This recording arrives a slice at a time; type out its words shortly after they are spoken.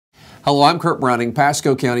Hello, I'm Kurt Browning,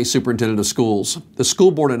 Pasco County Superintendent of Schools. The school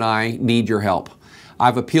board and I need your help.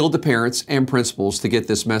 I've appealed to parents and principals to get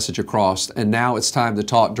this message across, and now it's time to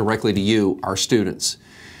talk directly to you, our students.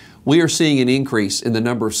 We are seeing an increase in the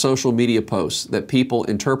number of social media posts that people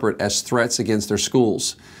interpret as threats against their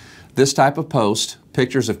schools. This type of post,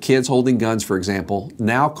 pictures of kids holding guns for example,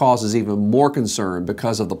 now causes even more concern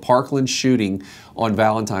because of the Parkland shooting on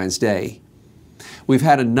Valentine's Day. We've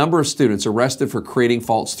had a number of students arrested for creating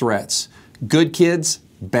false threats. Good kids,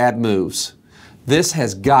 bad moves. This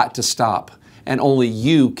has got to stop, and only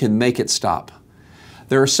you can make it stop.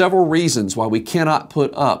 There are several reasons why we cannot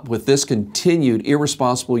put up with this continued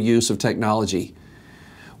irresponsible use of technology.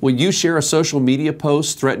 When you share a social media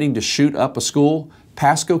post threatening to shoot up a school,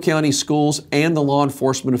 Pasco County schools and the law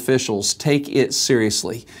enforcement officials take it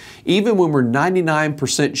seriously. Even when we're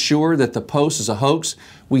 99% sure that the post is a hoax,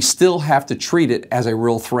 we still have to treat it as a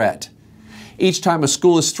real threat. Each time a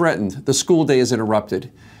school is threatened, the school day is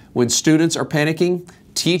interrupted. When students are panicking,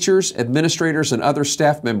 teachers, administrators, and other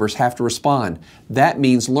staff members have to respond. That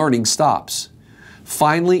means learning stops.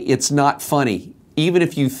 Finally, it's not funny. Even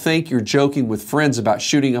if you think you're joking with friends about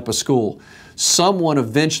shooting up a school, someone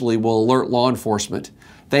eventually will alert law enforcement.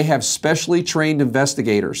 They have specially trained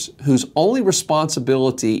investigators whose only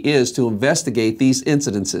responsibility is to investigate these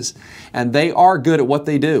incidences, and they are good at what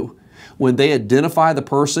they do. When they identify the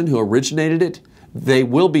person who originated it, they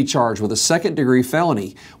will be charged with a second-degree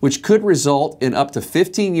felony, which could result in up to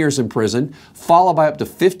 15 years in prison, followed by up to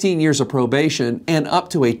 15 years of probation and up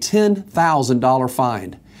to a $10,000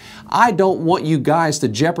 fine. I don't want you guys to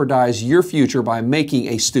jeopardize your future by making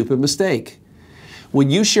a stupid mistake. When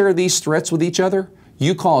you share these threats with each other,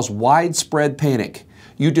 you cause widespread panic.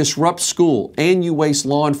 You disrupt school and you waste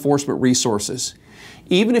law enforcement resources.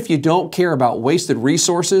 Even if you don't care about wasted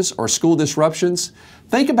resources or school disruptions,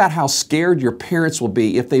 think about how scared your parents will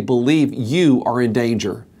be if they believe you are in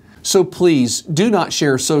danger. So please do not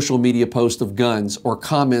share social media posts of guns or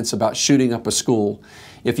comments about shooting up a school.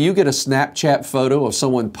 If you get a Snapchat photo of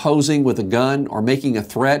someone posing with a gun or making a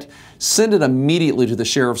threat, send it immediately to the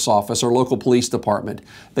sheriff's office or local police department.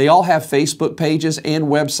 They all have Facebook pages and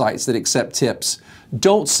websites that accept tips.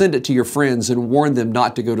 Don't send it to your friends and warn them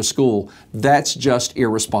not to go to school. That's just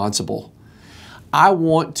irresponsible. I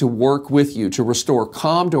want to work with you to restore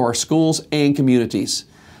calm to our schools and communities.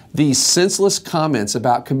 These senseless comments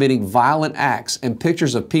about committing violent acts and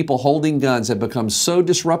pictures of people holding guns have become so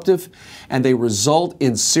disruptive, and they result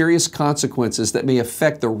in serious consequences that may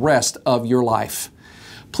affect the rest of your life.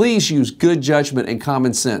 Please use good judgment and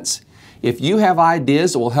common sense. If you have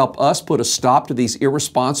ideas that will help us put a stop to these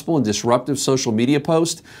irresponsible and disruptive social media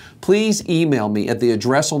posts, please email me at the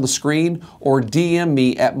address on the screen or DM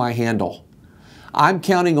me at my handle. I'm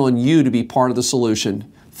counting on you to be part of the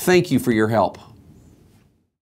solution. Thank you for your help.